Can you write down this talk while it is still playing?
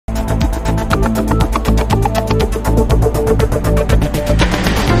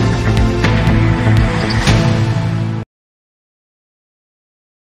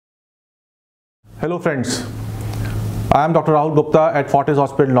Hello friends, I am Dr. Rahul Gupta at Fortis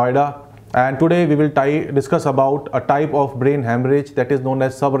Hospital, Noida, and today we will discuss about a type of brain hemorrhage that is known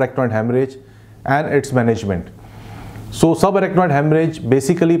as subarachnoid hemorrhage and its management. So subarachnoid hemorrhage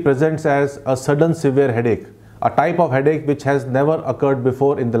basically presents as a sudden severe headache, a type of headache which has never occurred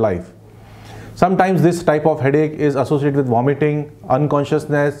before in the life. Sometimes this type of headache is associated with vomiting,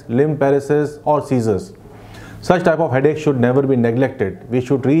 unconsciousness, limb paralysis or seizures. Such type of headache should never be neglected. We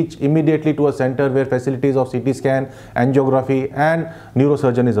should reach immediately to a center where facilities of CT scan, angiography and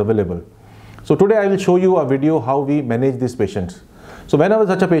neurosurgeon is available. So today I will show you a video how we manage these patients. So whenever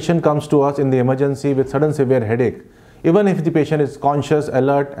such a patient comes to us in the emergency with sudden severe headache, even if the patient is conscious,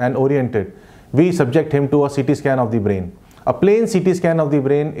 alert and oriented, we subject him to a CT scan of the brain. A plain CT scan of the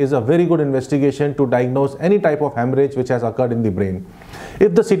brain is a very good investigation to diagnose any type of hemorrhage which has occurred in the brain.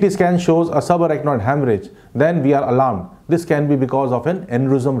 If the CT scan shows a subarachnoid hemorrhage, then we are alarmed. This can be because of an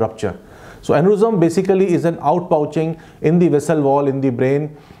aneurysm rupture. So aneurysm basically is an outpouching in the vessel wall in the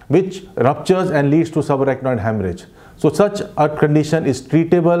brain which ruptures and leads to subarachnoid hemorrhage. So such a condition is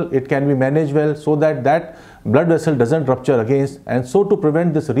treatable, it can be managed well so that blood vessel doesn't rupture again, and so to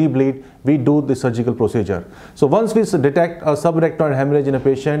prevent this rebleed, we do the surgical procedure. So once we detect a subarachnoid hemorrhage in a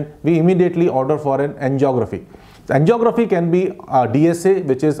patient, we immediately order for an angiography. Angiography can be a DSA,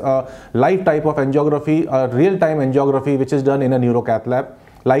 which is a live type of angiography, a real-time angiography which is done in a neurocath lab,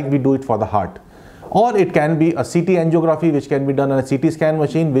 like we do it for the heart. Or it can be a CT angiography which can be done on a CT scan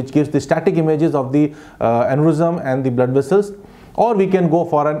machine which gives the static images of the aneurysm and the blood vessels, or we can go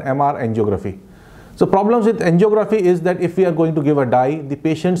for an MR angiography. So problems with angiography is that if we are going to give a dye, the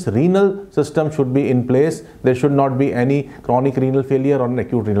patient's renal system should be in place. There should not be any chronic renal failure or an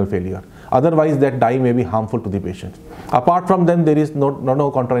acute renal failure. Otherwise that dye may be harmful to the patient. Apart from them, there is no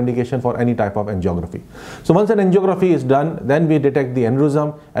contraindication for any type of angiography. So once an angiography is done, then we detect the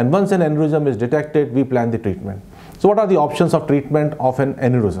aneurysm, and once an aneurysm is detected, we plan the treatment. So what are the options of treatment of an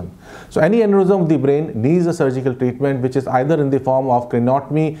aneurysm? So any aneurysm of the brain needs a surgical treatment which is either in the form of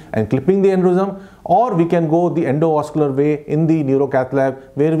craniotomy and clipping the aneurysm, or we can go the endovascular way in the neurocath lab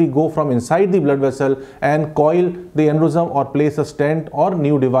where we go from inside the blood vessel and coil the aneurysm or place a stent or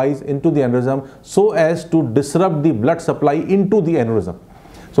new device into the aneurysm so as to disrupt the blood supply into the aneurysm.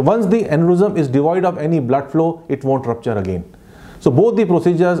 So once the aneurysm is devoid of any blood flow, it won't rupture again. So both the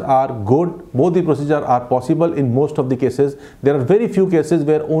procedures are good, both the procedures are possible in most of the cases. There are very few cases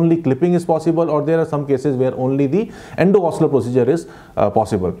where only clipping is possible, or there are some cases where only the endovascular procedure is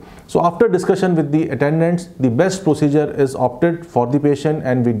possible. So after discussion with the attendants, the best procedure is opted for the patient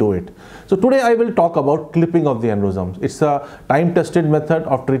and we do it. So today I will talk about clipping of the aneurysm. It's a time-tested method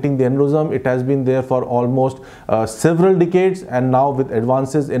of treating the aneurysm. It has been there for almost several decades, and now with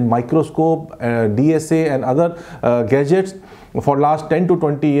advances in microscope, DSA and other gadgets, for last 10 to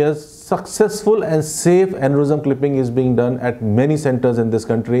 20 years, successful and safe aneurysm clipping is being done at many centers in this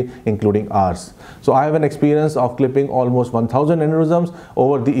country, including ours. So I have an experience of clipping almost 1000 aneurysms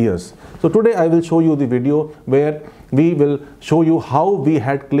over the years. So today I will show you the video where we will show you how we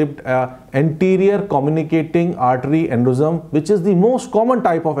had clipped a anterior communicating artery aneurysm, which is the most common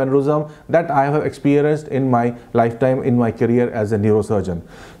type of aneurysm that I have experienced in my lifetime, in my career as a neurosurgeon.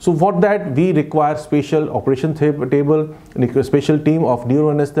 So for that we require special operation table, a special team of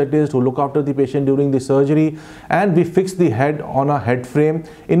neuroanesthetists who look after the patient during the surgery, and we fix the head on a head frame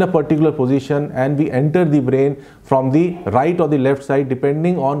in a particular position, and we enter the brain from the right or the left side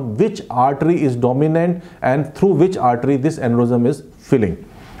depending on which artery is dominant and through which artery this aneurysm is filling.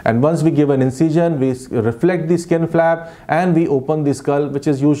 And once we give an incision, we reflect the skin flap and we open the skull, which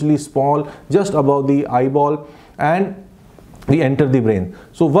is usually small, just above the eyeball, and we enter the brain.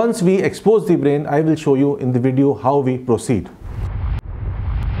 So once we expose the brain, I will show you in the video how we proceed.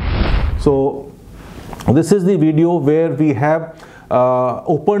 So this is the video where we have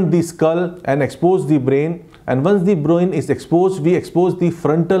opened the skull and exposed the brain. And once the brain is exposed, we expose the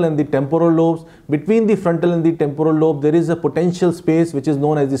frontal and the temporal lobes. Between the frontal and the temporal lobe, there is a potential space which is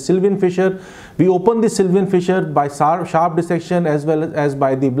known as the Sylvian fissure. We open the Sylvian fissure by sharp dissection as well as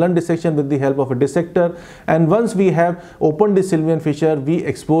by the blunt dissection with the help of a dissector. And once we have opened the Sylvian fissure, we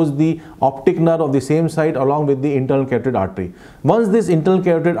expose the optic nerve of the same side along with the internal carotid artery. Once this internal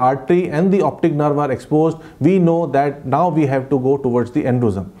carotid artery and the optic nerve are exposed, we know that now we have to go towards the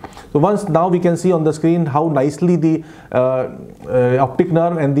aneurysm. So once now we can see on the screen how nicely the optic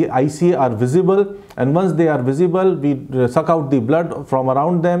nerve and the ICA are visible, and once they are visible, we suck out the blood from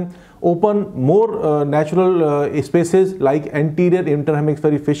around them, open more natural spaces like anterior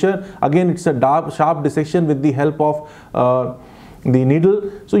interhemispheric fissure. Again, it's a sharp dissection with the help of the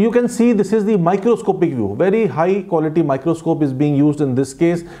needle. So you can see this is the microscopic view. Very high quality microscope is being used in this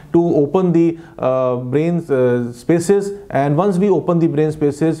case to open the brain spaces, and once we open the brain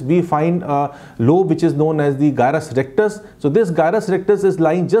spaces, we find a lobe which is known as the gyrus rectus. So this gyrus rectus is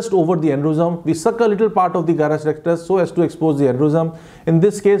lying just over the aneurysm. We suck a little part of the gyrus rectus so as to expose the aneurysm. In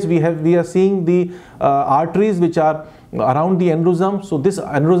this case, we are seeing the arteries which are around the aneurysm. So this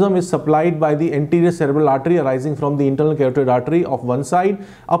aneurysm is supplied by the anterior cerebral artery arising from the internal carotid artery of one side.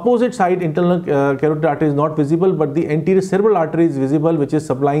 Opposite side internal carotid artery is not visible, but the anterior cerebral artery is visible, which is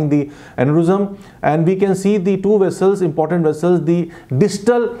supplying the aneurysm. And we can see the two vessels, important vessels, the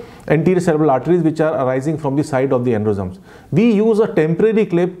distal anterior cerebral arteries which are arising from the side of the aneurysms. We use a temporary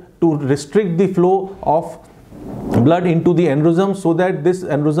clip to restrict the flow of blood into the aneurysm so that this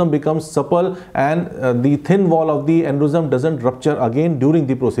aneurysm becomes supple and the thin wall of the aneurysm doesn't rupture again during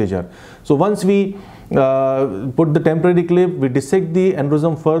the procedure. So once we put the temporary clip, we dissect the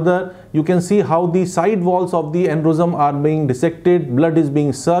aneurysm further. You can see how the side walls of the aneurysm are being dissected, blood is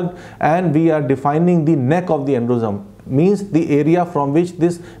being sucked, and we are defining the neck of the aneurysm, means the area from which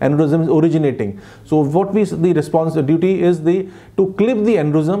this aneurysm is originating. So what the responsibility is to clip the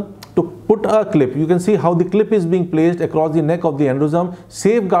aneurysm, to put a clip. You can see how the clip is being placed across the neck of the aneurysm,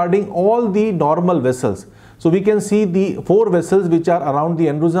 safeguarding all the normal vessels. So we can see the 4 vessels which are around the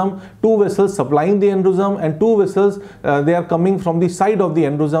aneurysm, 2 vessels supplying the aneurysm, and 2 vessels they are coming from the side of the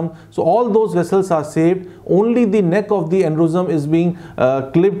aneurysm. So all those vessels are saved. Only the neck of the aneurysm is being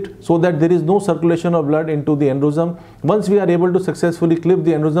clipped so that there is no circulation of blood into the aneurysm. Once we are able to successfully clip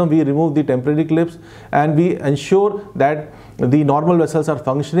the aneurysm, we remove the temporary clips and we ensure that the normal vessels are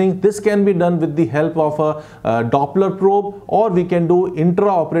functioning. This can be done with the help of a Doppler probe, or we can do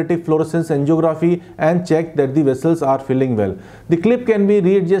intra-operative fluorescence angiography and check that the vessels are filling well. The clip can be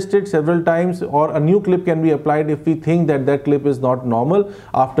readjusted several times, or a new clip can be applied if we think that that clip is not normal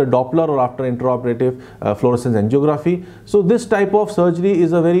after Doppler or after intra-operative fluorescence angiography. So this type of surgery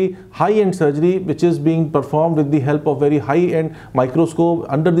is a very high-end surgery which is being performed with the help of very high-end microscope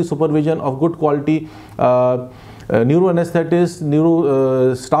under the supervision of good quality neuroanesthetists,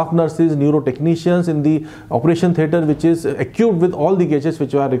 staff nurses, neurotechnicians in the operation theatre, which is equipped with all the gauges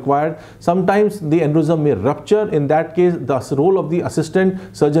which are required. Sometimes the aneurysm may rupture. In that case, the role of the assistant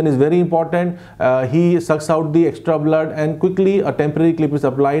surgeon is very important. He sucks out the extra blood and quickly a temporary clip is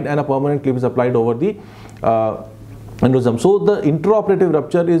applied and a permanent clip is applied over the aneurysm. So the intraoperative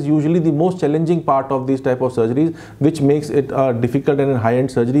rupture is usually the most challenging part of these type of surgeries, which makes it a difficult and a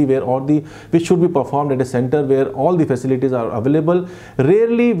high-end surgery which should be performed at a center where all the facilities are available.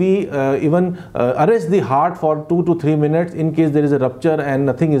 Rarely we even arrest the heart for 2 to 3 minutes in case there is a rupture and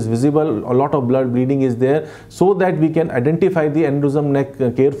nothing is visible, a lot of blood bleeding is there, so that we can identify the aneurysm neck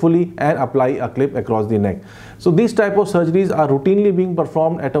carefully and apply a clip across the neck. So these type of surgeries are routinely being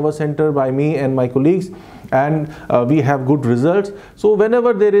performed at our center by me and my colleagues, and we have good results. So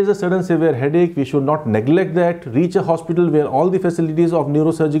whenever there is a sudden severe headache, we should not neglect that. Reach a hospital where all the facilities of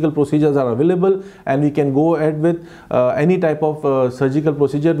neurosurgical procedures are available, and we can go ahead with any type of surgical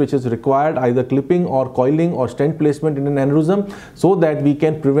procedure which is required, either clipping or coiling or stent placement in an aneurysm, so that we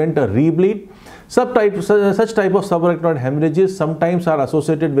can prevent a rebleed. Such type of subarachnoid hemorrhages sometimes are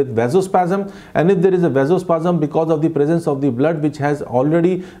associated with vasospasm, and if there is a vasospasm because of the presence of the blood which is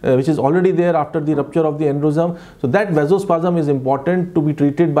already there after the rupture of the aneurysm, so that vasospasm is important to be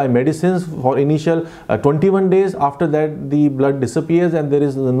treated by medicines for initial 21 days. After that, the blood disappears and there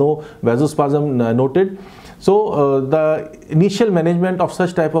is no vasospasm noted. So the initial management of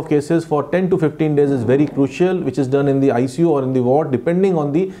such type of cases for 10 to 15 days is very crucial, which is done in the ICU or in the ward depending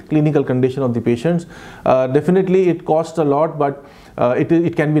on the clinical condition of the patients. Definitely it costs a lot, but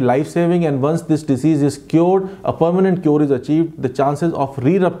it can be life-saving, and once this disease is cured, a permanent cure is achieved, the chances of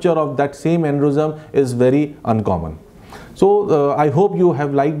re-rupture of that same aneurysm is very uncommon. So I hope you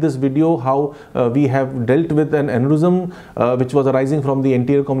have liked this video, how we have dealt with an aneurysm which was arising from the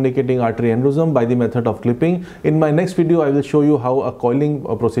anterior communicating artery aneurysm by the method of clipping. In my next video, I will show you how a coiling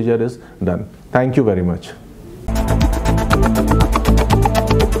procedure is done. Thank you very much.